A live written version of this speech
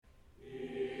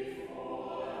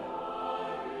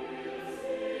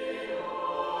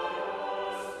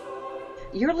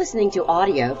You're listening to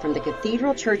audio from the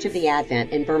Cathedral Church of the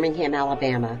Advent in Birmingham,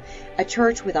 Alabama, a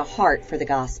church with a heart for the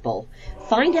gospel.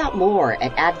 Find out more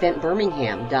at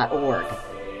adventbirmingham.org.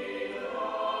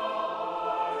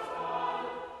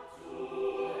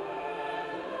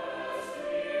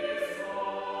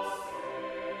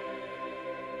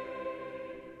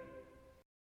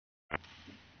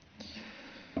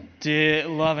 Dear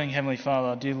loving Heavenly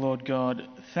Father, dear Lord God,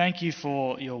 thank you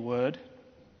for your word.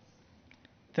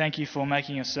 Thank you for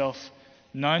making yourself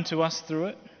known to us through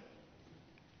it.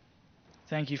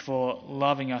 Thank you for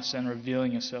loving us and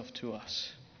revealing yourself to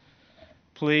us.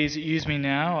 Please use me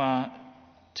now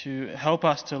to help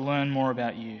us to learn more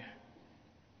about you,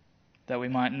 that we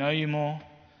might know you more,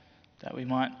 that we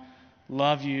might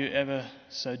love you ever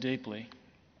so deeply,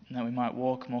 and that we might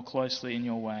walk more closely in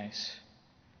your ways.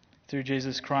 Through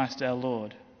Jesus Christ our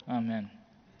Lord. Amen.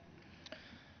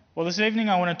 Well, this evening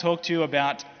I want to talk to you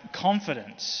about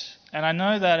confidence. And I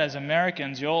know that as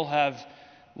Americans you all have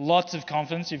lots of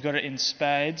confidence. You've got it in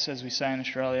spades, as we say in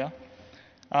Australia.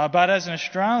 But as an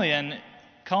Australian,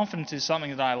 confidence is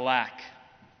something that I lack.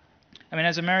 I mean,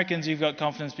 as Americans you've got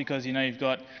confidence because you've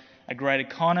got a great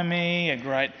economy,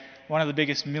 one of the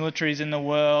biggest militaries in the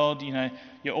world.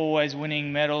 You're always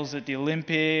winning medals at the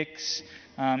Olympics.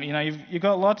 You've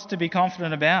got lots to be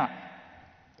confident about.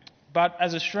 But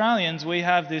as Australians, we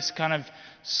have this kind of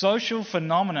social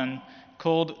phenomenon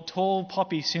called tall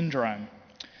poppy syndrome,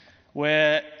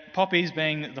 where poppies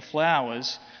being the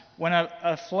flowers, when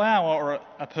a flower or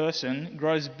a person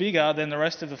grows bigger than the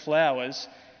rest of the flowers,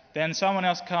 then someone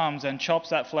else comes and chops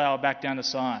that flower back down to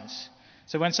size.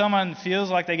 So when someone feels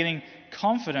like they're getting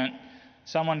confident,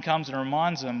 someone comes and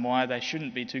reminds them why they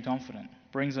shouldn't be too confident,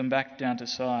 brings them back down to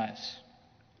size.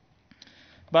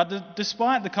 But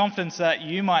despite the confidence that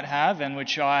you might have and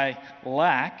which I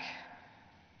lack,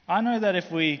 I know that if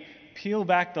we peel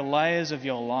back the layers of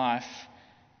your life,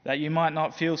 that you might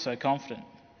not feel so confident.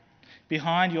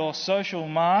 Behind your social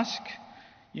mask,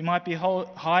 you might be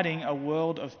hiding a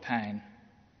world of pain.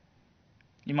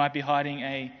 You might be hiding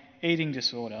an eating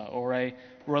disorder or a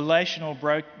relational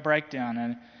breakdown,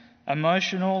 an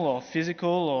emotional or physical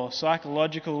or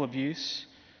psychological abuse,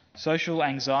 social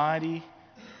anxiety,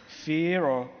 fear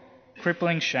or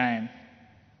crippling shame.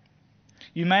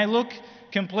 You may look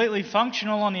completely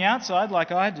functional on the outside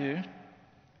like I do,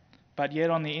 but yet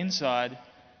on the inside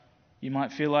you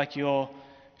might feel like you're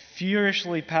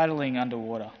furiously paddling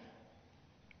underwater.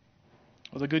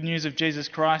 Well, the good news of Jesus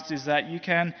Christ is that you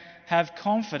can have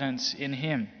confidence in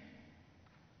Him.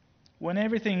 When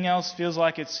everything else feels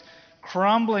like it's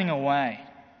crumbling away,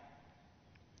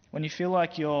 when you feel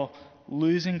like you're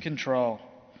losing control,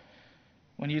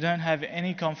 when you don't have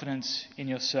any confidence in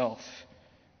yourself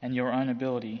and your own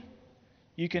ability,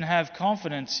 you can have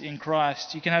confidence in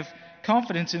Christ. You can have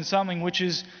confidence in something which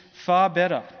is far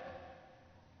better.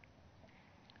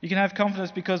 You can have confidence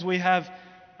because we have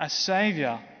a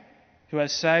Saviour who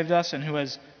has saved us and who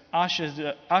has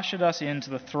ushered us into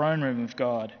the throne room of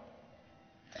God.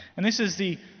 And this is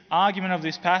the argument of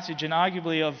this passage and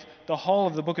arguably of the whole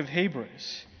of the book of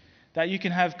Hebrews, that you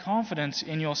can have confidence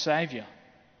in your Saviour.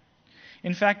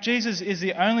 In fact, Jesus is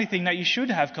the only thing that you should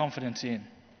have confidence in,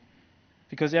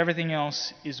 because everything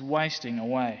else is wasting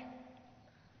away.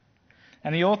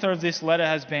 And the author of this letter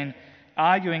has been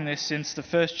arguing this since the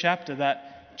first chapter,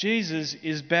 that Jesus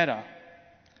is better.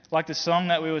 Like the song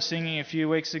that we were singing a few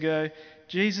weeks ago,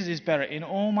 Jesus is better. In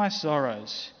all my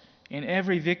sorrows, in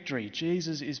every victory,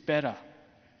 Jesus is better.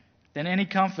 Than any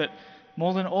comfort,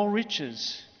 more than all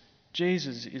riches,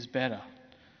 Jesus is better.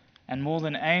 And more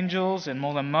than angels, and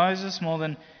more than Moses, more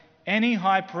than any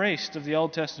high priest of the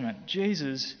Old Testament,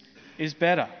 Jesus is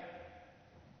better.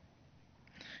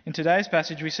 In today's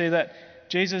passage, we see that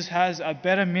Jesus has a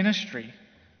better ministry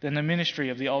than the ministry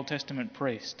of the Old Testament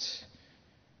priests.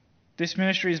 This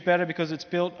ministry is better because it's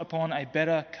built upon a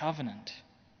better covenant.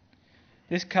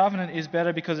 This covenant is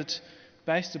better because it's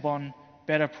based upon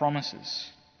better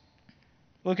promises.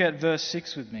 Look at verse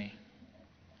 6 with me.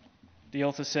 The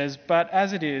author says, "But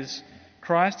as it is,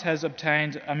 Christ has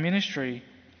obtained a ministry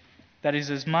that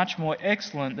is as much more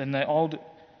excellent than the old,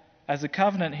 as the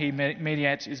covenant he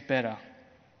mediates is better,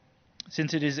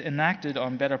 since it is enacted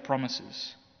on better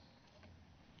promises."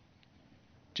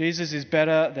 Jesus is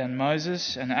better than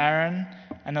Moses and Aaron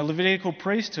and the Levitical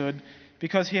priesthood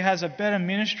because he has a better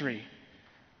ministry,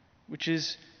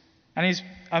 and he's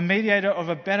a mediator of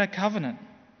a better covenant,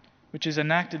 which is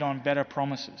enacted on better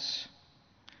promises.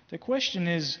 The question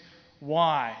is,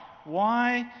 why?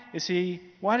 Why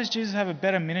does Jesus have a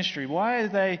better ministry? Why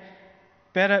is it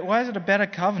a better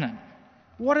covenant?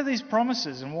 What are these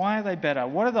promises and why are they better?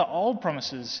 What are the old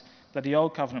promises that the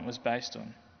Old Covenant was based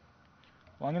on?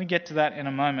 Well, I'm going to get to that in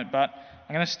a moment, but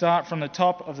I'm going to start from the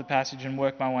top of the passage and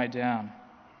work my way down.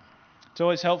 It's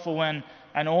always helpful when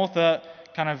an author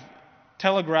kind of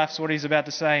telegraphs what he's about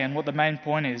to say and what the main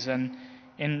point is. And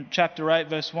in chapter 8,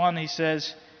 verse 1, he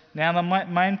says, "Now the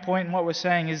main point in what we're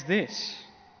saying is this.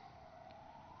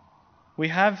 We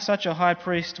have such a high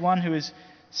priest, one who is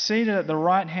seated at the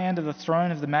right hand of the throne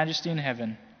of the Majesty in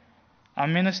heaven, a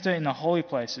minister in the holy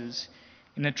places,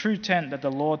 in the true tent that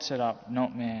the Lord set up,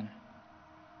 not man."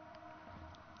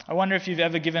 I wonder if you've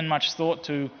ever given much thought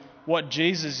to what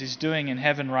Jesus is doing in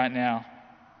heaven right now.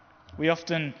 We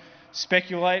often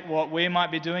speculate what we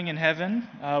might be doing in heaven,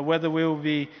 whether we'll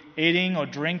be eating or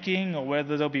drinking, or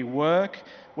whether there'll be work,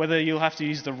 whether you'll have to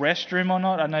use the restroom or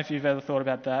not. I don't know if you've ever thought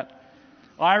about that.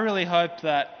 I really hope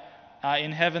that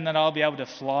in heaven that I'll be able to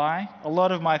fly. A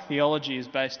lot of my theology is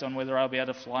based on whether I'll be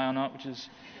able to fly or not, which is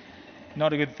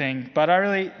not a good thing. But I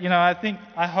really,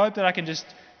 I hope that I can just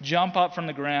jump up from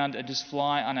the ground and just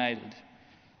fly unaided.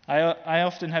 I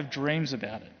often have dreams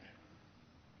about it.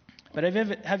 But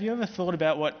have you ever thought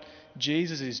about what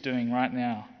Jesus is doing right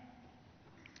now?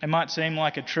 It might seem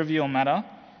like a trivial matter,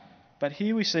 but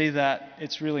here we see that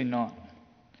it's really not.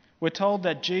 We're told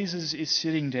that Jesus is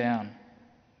sitting down.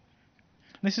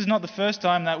 This is not the first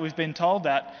time that we've been told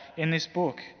that in this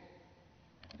book.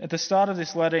 At the start of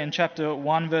this letter in chapter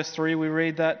 1 verse 3 we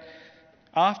read that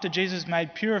after Jesus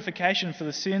made purification for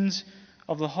the sins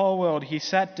of the whole world, he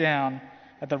sat down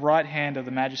at the right hand of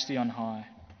the Majesty on high.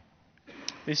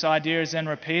 This idea is then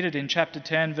repeated in chapter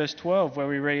 10 verse 12 where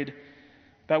we read,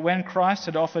 "But when Christ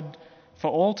had offered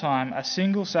for all time a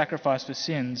single sacrifice for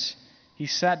sins, he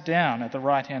sat down at the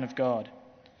right hand of God."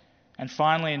 And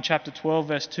finally in chapter 12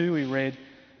 verse 2 we read,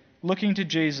 "Looking to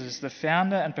Jesus, the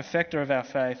founder and perfecter of our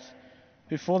faith,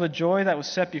 who for the joy that was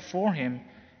set before him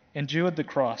endured the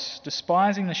cross,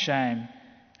 despising the shame,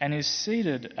 and is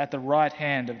seated at the right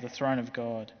hand of the throne of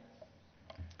God."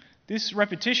 This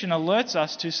repetition alerts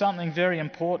us to something very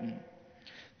important.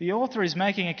 The author is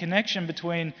making a connection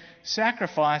between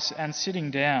sacrifice and sitting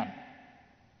down.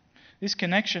 This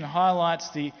connection highlights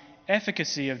the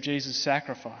efficacy of Jesus'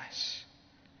 sacrifice.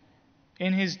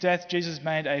 In his death, Jesus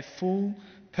made a full,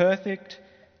 perfect,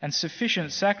 and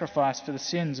sufficient sacrifice for the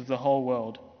sins of the whole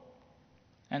world.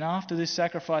 And after this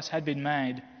sacrifice had been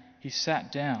made, he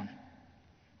sat down.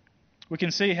 We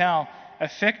can see how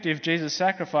effective Jesus'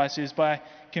 sacrifice is by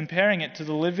comparing it to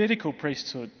the Levitical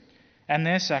priesthood and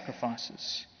their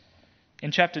sacrifices.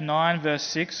 In chapter 9, verse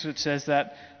 6, it says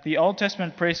that the Old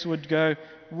Testament priests would go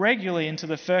regularly into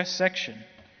the first section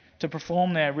to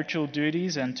perform their ritual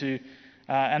duties, and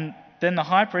then the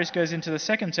high priest goes into the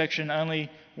second section only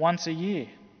once a year.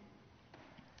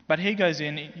 But he goes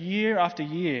in year after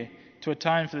year to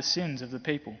atone for the sins of the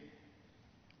people.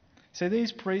 So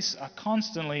these priests are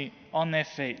constantly on their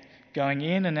feet, going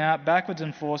in and out, backwards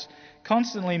and forwards,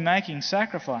 constantly making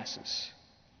sacrifices.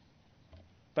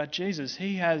 But Jesus,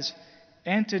 he has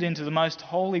entered into the most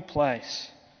holy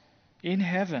place in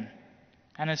heaven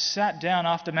and has sat down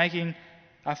after making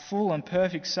a full and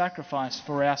perfect sacrifice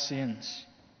for our sins.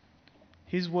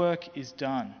 His work is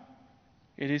done.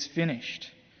 It is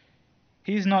finished.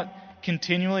 He is not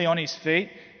continually on his feet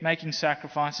making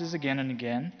sacrifices again and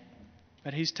again,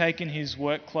 but he's taken his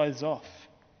work clothes off.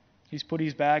 He's put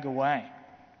his bag away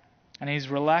and he's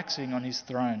relaxing on his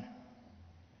throne.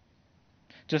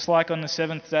 Just like on the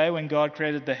seventh day when God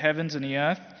created the heavens and the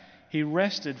earth, he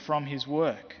rested from his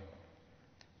work.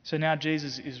 So now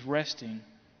Jesus is resting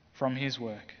from his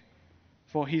work,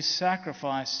 for his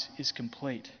sacrifice is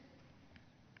complete.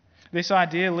 This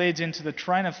idea leads into the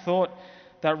train of thought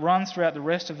that runs throughout the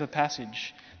rest of the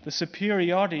passage, the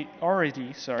superiority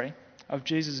of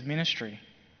Jesus' ministry.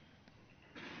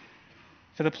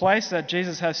 For the place that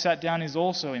Jesus has sat down is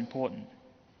also important.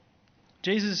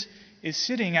 Jesus is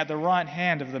sitting at the right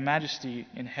hand of the Majesty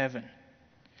in heaven.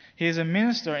 He is a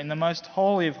minister in the most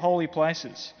holy of holy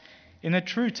places, in the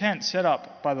true tent set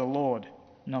up by the Lord,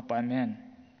 not by men.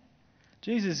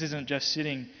 Jesus isn't just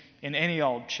sitting in any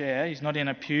old chair. He's not in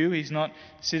a pew. He's not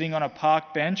sitting on a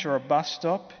park bench or a bus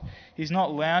stop. He's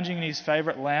not lounging in his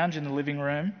favourite lounge in the living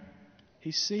room.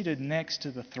 He's seated next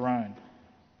to the throne.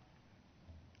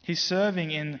 He's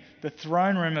serving in the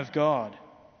throne room of God.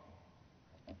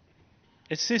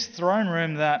 It's this throne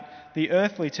room that the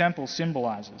earthly temple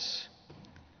symbolises.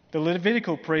 The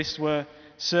Levitical priests were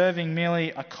serving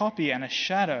merely a copy and a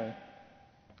shadow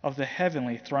of the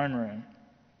heavenly throne room.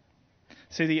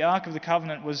 See, the Ark of the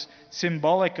Covenant was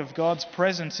symbolic of God's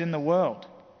presence in the world.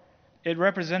 It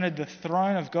represented the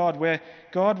throne of God, where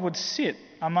God would sit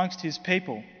amongst his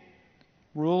people,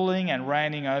 ruling and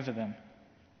reigning over them.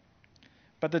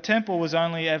 But the temple was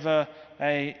only ever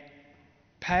a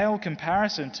pale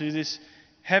comparison to this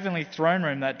heavenly throne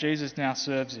room that Jesus now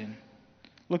serves in.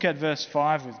 Look at verse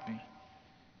 5 with me.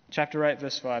 Chapter 8,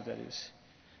 verse 5, that is.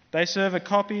 They serve a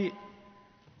copy...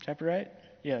 Chapter 8?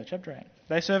 Yeah, chapter 8.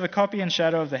 They serve a copy and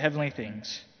shadow of the heavenly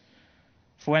things.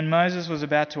 For when Moses was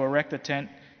about to erect the tent,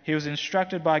 he was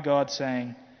instructed by God,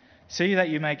 saying, "See that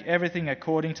you make everything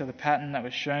according to the pattern that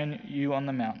was shown you on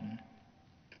the mountain."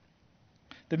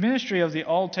 The ministry of the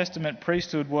Old Testament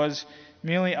priesthood was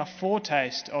merely a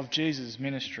foretaste of Jesus'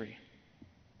 ministry.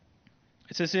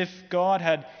 It's as if God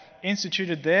had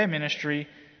instituted their ministry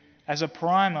as a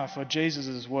primer for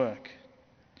Jesus' work,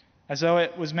 as though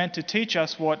it was meant to teach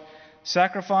us what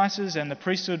sacrifices and the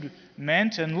priesthood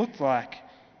meant and looked like,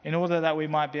 in order that we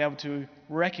might be able to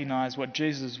recognize what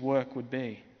Jesus' work would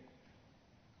be.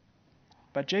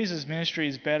 But Jesus' ministry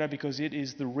is better because it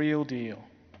is the real deal.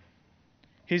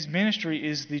 His ministry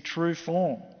is the true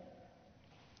form.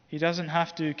 He doesn't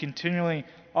have to continually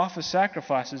offer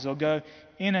sacrifices or go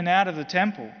in and out of the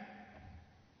temple.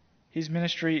 His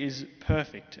ministry is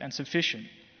perfect and sufficient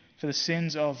for the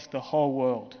sins of the whole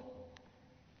world.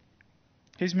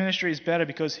 His ministry is better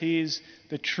because he is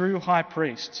the true high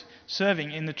priest,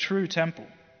 serving in the true temple.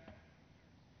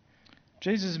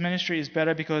 Jesus' ministry is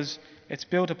better because it's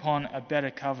built upon a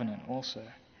better covenant also.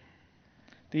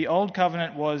 The old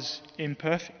covenant was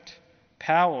imperfect,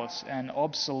 powerless, and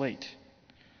obsolete.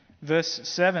 Verse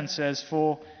 7 says,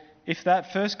 "For if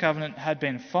that first covenant had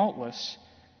been faultless,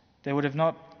 there would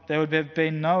have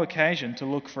been no occasion to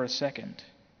look for a second."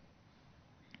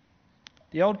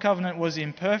 The old covenant was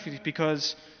imperfect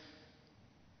because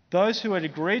those who had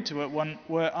agreed to it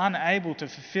were unable to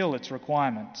fulfill its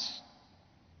requirements.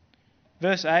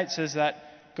 Verse 8 says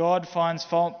that God finds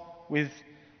fault with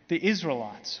the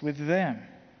Israelites, with them.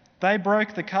 They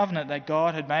broke the covenant that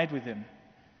God had made with them.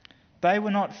 They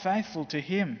were not faithful to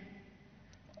him.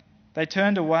 They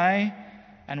turned away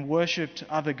and worshipped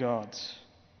other gods.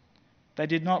 They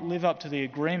did not live up to the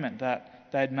agreement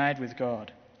that they had made with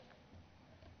God.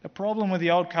 The problem with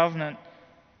the Old Covenant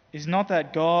is not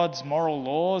that God's moral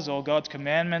laws or God's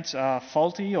commandments are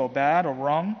faulty or bad or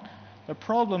wrong. The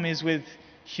problem is with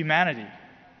humanity,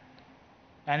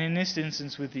 and in this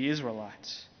instance with the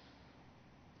Israelites.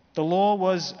 The law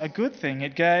was a good thing.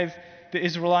 It gave the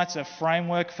Israelites a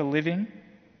framework for living.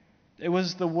 It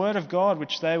was the word of God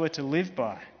which they were to live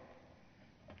by.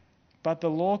 But the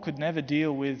law could never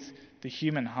deal with the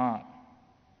human heart.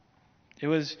 It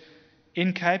was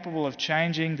incapable of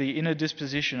changing the inner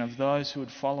disposition of those who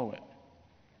would follow it.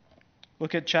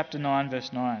 Look at chapter 9,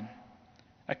 verse 9.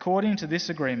 "According to this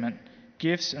agreement,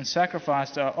 gifts and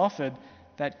sacrifices are offered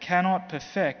that cannot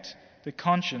perfect the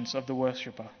conscience of the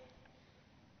worshipper."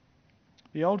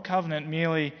 The Old Covenant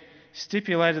merely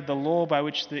stipulated the law by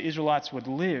which the Israelites would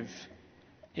live.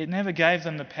 It never gave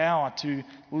them the power to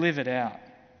live it out.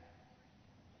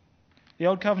 The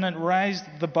Old Covenant raised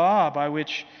the bar by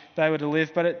which they were to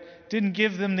live, but it didn't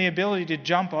give them the ability to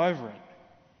jump over it.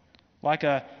 Like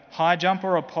a high jumper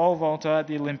or a pole vaulter at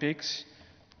the Olympics,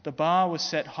 the bar was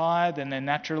set higher than their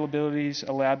natural abilities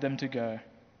allowed them to go.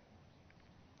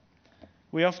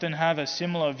 We often have a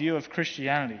similar view of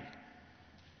Christianity,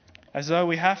 as though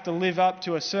we have to live up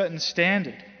to a certain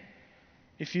standard.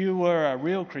 If you were a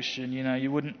real Christian,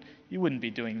 you wouldn't be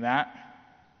doing that.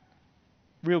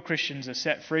 Real Christians are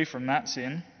set free from that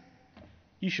sin.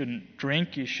 You shouldn't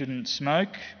drink, you shouldn't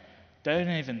smoke, don't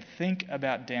even think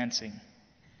about dancing.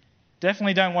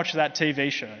 Definitely don't watch that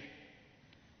TV show.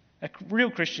 A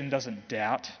real Christian doesn't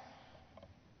doubt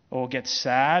or get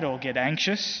sad or get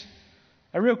anxious.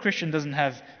 A real Christian doesn't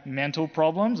have mental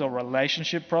problems or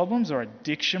relationship problems or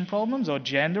addiction problems or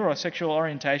gender or sexual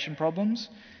orientation problems.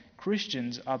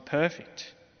 Christians are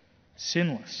perfect,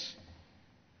 sinless.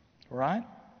 Right?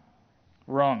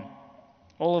 Wrong.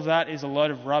 All of that is a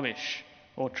load of rubbish,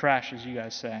 or trash as you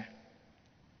guys say.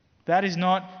 That is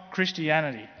not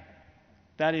Christianity.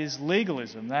 That is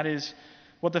legalism. That is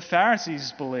what the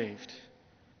Pharisees believed.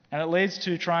 And it leads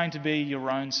to trying to be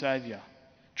your own saviour,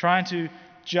 trying to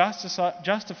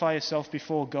justify yourself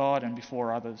before God and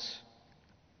before others.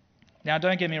 Now,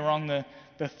 don't get me wrong,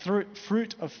 the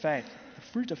fruit of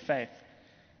faith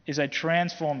is a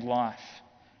transformed life.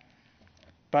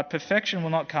 But perfection will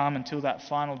not come until that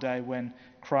final day when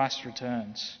Christ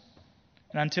returns.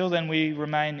 And until then, we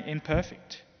remain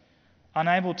imperfect,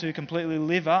 unable to completely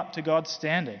live up to God's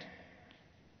standard,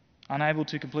 unable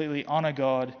to completely honour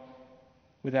God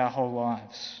with our whole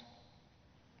lives.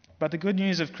 But the good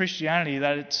news of Christianity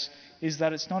is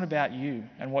that it's not about you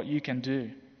and what you can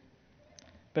do,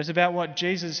 but it's about what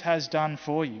Jesus has done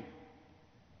for you.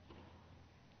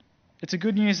 It's a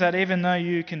good news that even though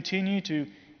you continue to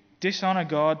dishonor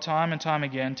God time and time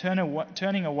again,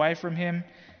 turning away from Him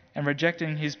and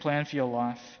rejecting His plan for your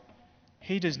life,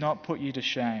 He does not put you to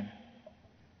shame.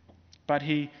 But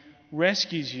He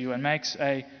rescues you and makes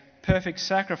a perfect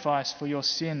sacrifice for your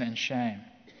sin and shame.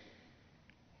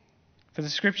 For the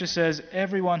Scripture says,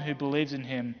 everyone who believes in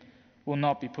Him will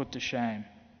not be put to shame.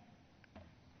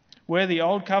 Where the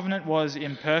old covenant was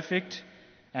imperfect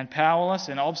and powerless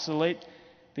and obsolete,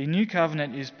 the new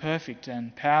covenant is perfect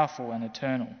and powerful and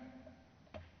eternal.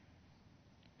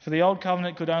 For the old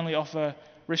covenant could only offer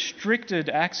restricted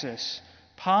access,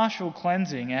 partial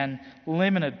cleansing, and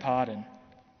limited pardon.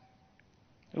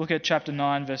 Look at chapter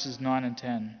 9, verses 9 and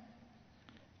 10.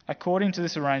 According to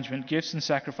this arrangement, gifts and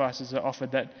sacrifices are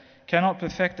offered that cannot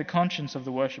perfect the conscience of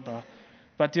the worshipper,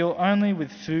 but deal only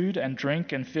with food and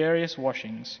drink and various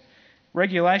washings,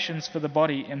 regulations for the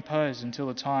body imposed until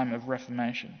the time of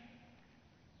Reformation.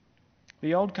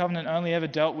 The Old Covenant only ever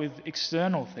dealt with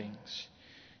external things.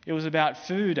 It was about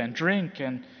food and drink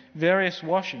and various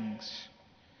washings.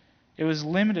 It was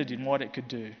limited in what it could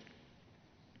do,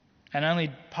 and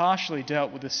only partially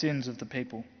dealt with the sins of the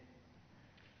people.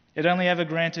 It only ever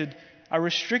granted a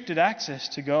restricted access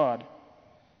to God.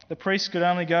 The priests could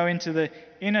only go into the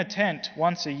inner tent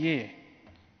once a year,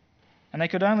 and they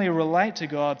could only relate to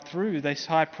God through this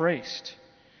high priest.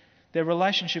 Their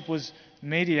relationship was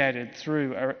mediated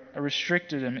through a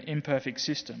restricted and imperfect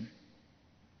system.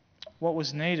 What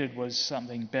was needed was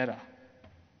something better.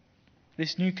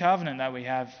 This new covenant that we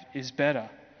have is better,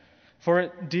 for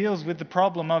it deals with the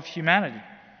problem of humanity.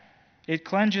 It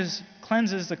cleanses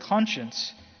the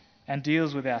conscience and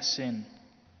deals with our sin.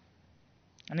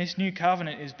 And this new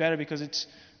covenant is better because it's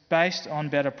based on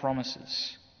better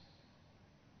promises.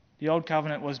 The old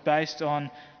covenant was based on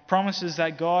promises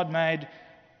that God made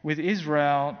with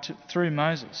Israel through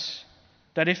Moses,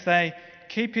 that if they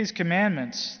keep His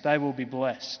commandments, they will be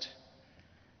blessed.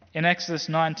 In Exodus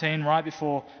 19, right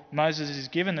before Moses is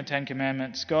given the Ten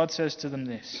Commandments, God says to them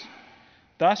this,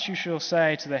 "Thus you shall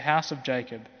say to the house of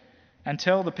Jacob, and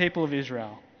tell the people of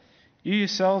Israel, you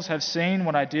yourselves have seen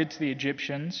what I did to the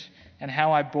Egyptians, and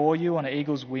how I bore you on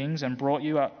eagle's wings and brought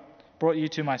you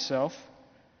to myself.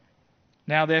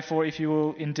 Now therefore, if you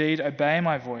will indeed obey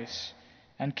my voice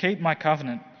and keep my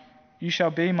covenant, you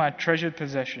shall be my treasured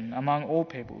possession among all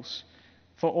peoples,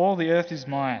 for all the earth is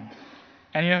mine,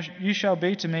 and you shall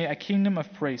be to me a kingdom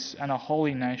of priests and a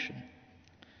holy nation.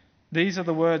 These are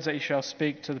the words that you shall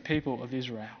speak to the people of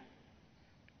Israel."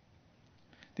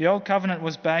 The old covenant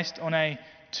was based on a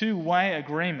two-way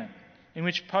agreement in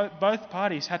which both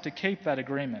parties had to keep that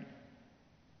agreement.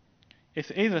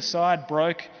 If either side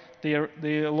broke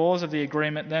the laws of the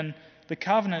agreement, then the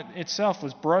covenant itself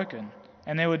was broken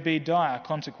and there would be dire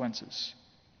consequences.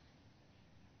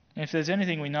 And if there's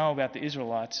anything we know about the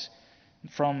Israelites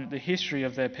from the history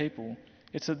of their people,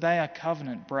 it's that they are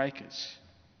covenant breakers.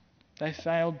 They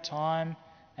failed time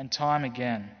and time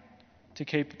again to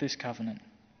keep this covenant.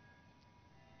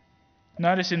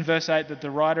 Notice in verse 8 that the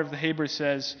writer of the Hebrews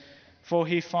says, "For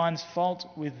he finds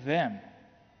fault with them."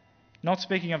 Not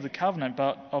speaking of the covenant,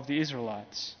 but of the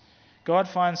Israelites. God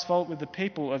finds fault with the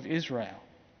people of Israel.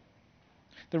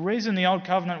 The reason the old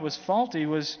covenant was faulty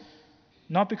was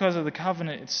not because of the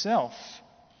covenant itself,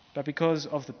 but because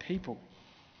of the people.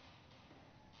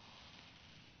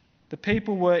 The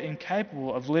people were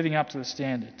incapable of living up to the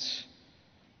standards.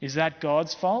 Is that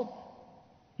God's fault?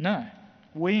 No.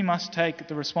 We must take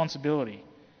the responsibility.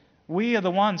 We are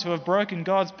the ones who have broken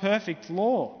God's perfect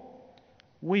law.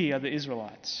 We are the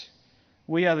Israelites.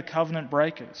 We are the covenant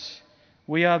breakers.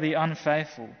 We are the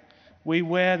unfaithful. We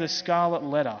wear the scarlet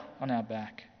letter on our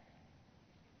back.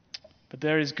 But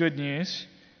there is good news.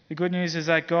 The good news is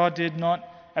that God did not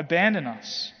abandon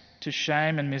us to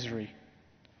shame and misery,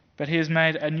 but He has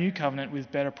made a new covenant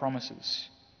with better promises.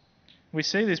 We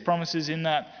see these promises in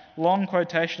that long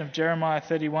quotation of Jeremiah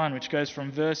 31, which goes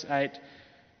from verse 8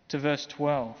 to verse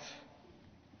 12.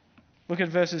 Look at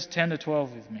verses 10 to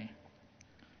 12 with me.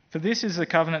 "For this is the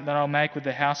covenant that I'll make with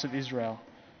the house of Israel.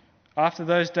 After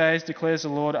those days, declares the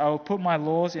Lord, I will put my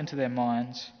laws into their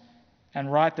minds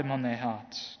and write them on their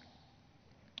hearts.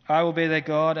 I will be their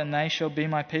God, and they shall be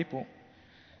my people.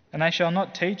 And they shall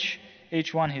not teach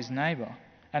each one his neighbour,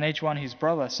 and each one his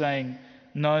brother, saying,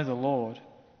 Know the Lord,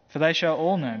 for they shall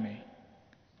all know me,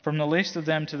 from the least of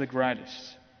them to the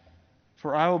greatest.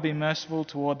 For I will be merciful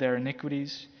toward their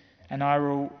iniquities, and I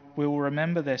will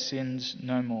remember their sins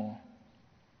no more."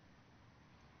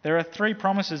 There are three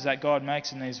promises that God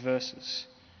makes in these verses.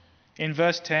 In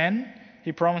verse 10,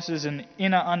 He promises an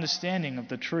inner understanding of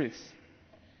the truth.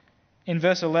 In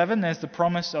verse 11, there's the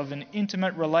promise of an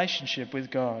intimate relationship with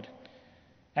God.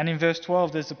 And in verse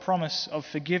 12, there's the promise of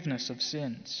forgiveness of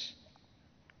sins.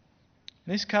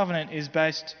 This covenant is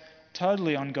based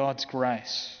totally on God's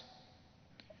grace.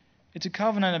 It's a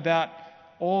covenant about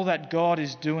all that God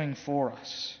is doing for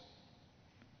us.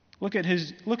 Look at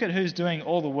who's doing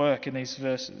all the work in these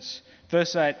verses.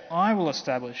 Verse 8, I will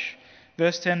establish.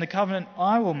 Verse 10, the covenant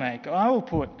I will make, I will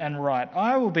put and write,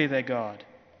 I will be their God.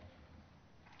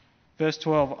 Verse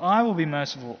 12, I will be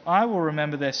merciful, I will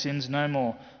remember their sins no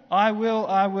more. I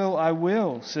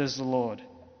will, says the Lord.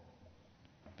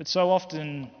 But so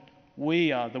often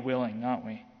we are the willing, aren't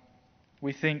we?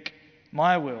 We think,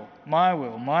 my will, my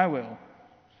will, my will.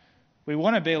 We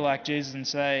want to be like Jesus and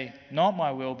say, not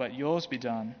my will, but yours be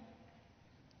done.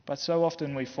 But so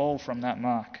often we fall from that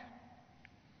mark.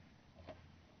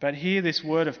 But hear this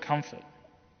word of comfort.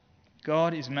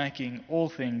 God is making all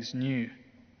things new.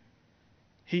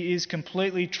 He is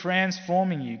completely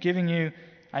transforming you, giving you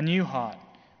a new heart,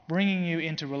 bringing you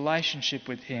into relationship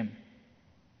with Him,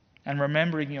 and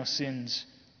remembering your sins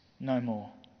no more.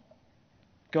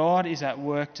 God is at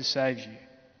work to save you.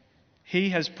 He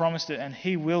has promised it and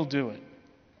He will do it.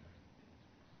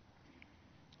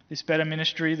 This better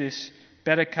ministry, this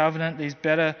better covenant, these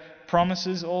better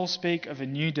promises all speak of a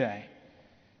new day.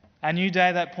 A new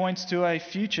day that points to a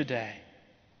future day.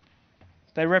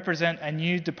 They represent a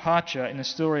new departure in the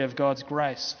story of God's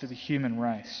grace for the human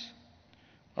race.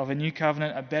 Of a new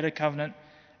covenant, a better covenant,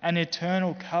 an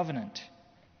eternal covenant,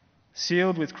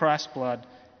 sealed with Christ's blood,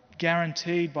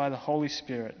 guaranteed by the Holy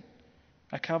Spirit.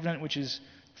 A covenant which is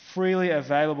freely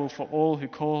available for all who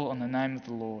call on the name of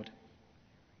the Lord.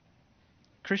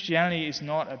 Christianity is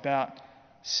not about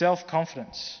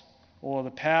self-confidence or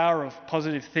the power of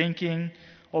positive thinking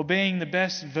or being the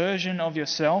best version of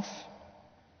yourself.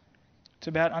 It's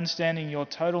about understanding your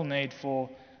total need for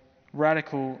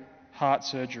radical heart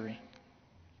surgery.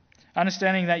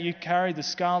 Understanding that you carry the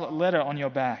scarlet letter on your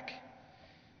back,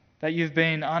 that you've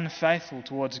been unfaithful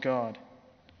towards God,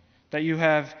 that you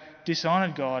have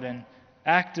dishonoured God and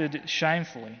acted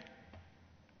shamefully.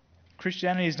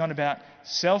 Christianity is not about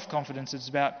self-confidence, it's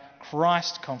about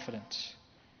Christ confidence.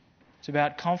 It's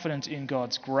about confidence in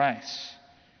God's grace,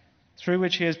 through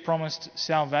which He has promised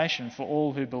salvation for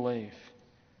all who believe.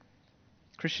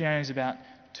 Christianity is about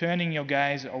turning your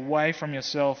gaze away from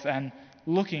yourself and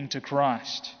looking to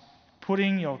Christ,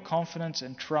 putting your confidence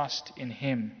and trust in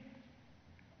Him.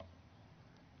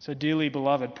 So dearly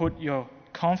beloved, put your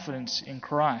confidence in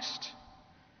Christ.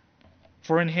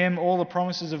 For in Him all the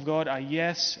promises of God are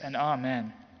yes and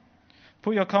amen.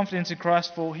 Put your confidence in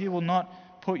Christ, for He will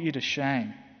not put you to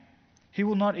shame. He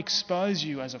will not expose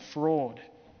you as a fraud.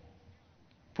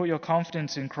 Put your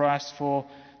confidence in Christ, for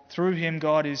through Him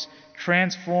God is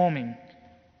transforming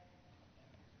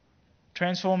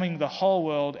the whole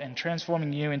world and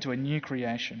transforming you into a new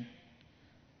creation,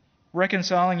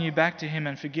 reconciling you back to Him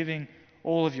and forgiving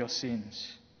all of your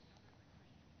sins.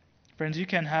 Friends, you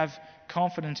can have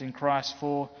confidence in Christ,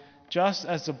 for just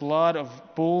as the blood of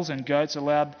bulls and goats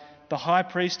allowed the high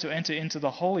priest to enter into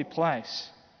the holy place,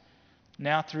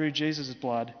 now through Jesus'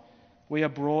 blood we are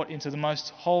brought into the most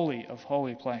holy of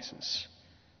holy places,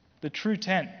 the true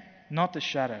tent, not the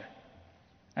shadow.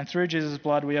 And through Jesus'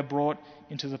 blood we are brought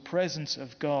into the presence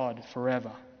of God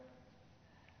forever.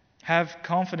 Have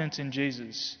confidence in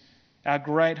Jesus, our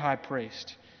great high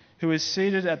priest, who is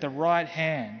seated at the right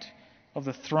hand of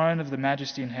the throne of the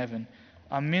Majesty in heaven,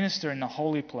 a minister in the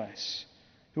holy place,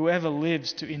 who ever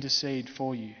lives to intercede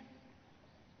for you.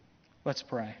 Let's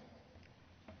pray.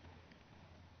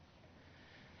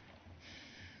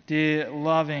 Dear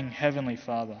loving Heavenly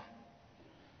Father,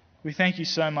 we thank You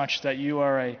so much that You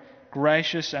are a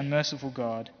gracious and merciful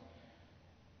God,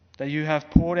 that You have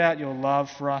poured out Your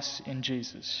love for us in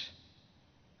Jesus,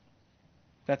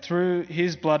 that through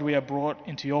His blood we are brought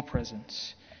into Your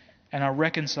presence and are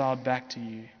reconciled back to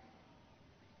You.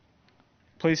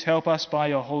 Please help us by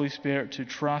Your Holy Spirit to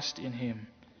trust in Him.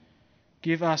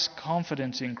 Give us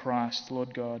confidence in Christ,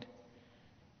 Lord God.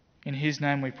 In His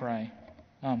name we pray.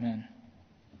 Amen.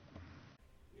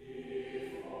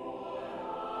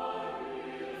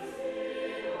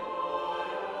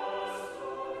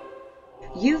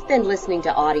 You've been listening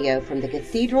to audio from the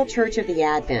Cathedral Church of the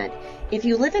Advent. If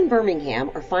you live in Birmingham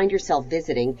or find yourself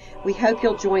visiting, we hope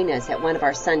you'll join us at one of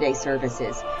our Sunday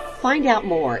services. Find out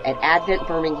more at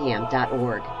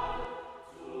adventbirmingham.org.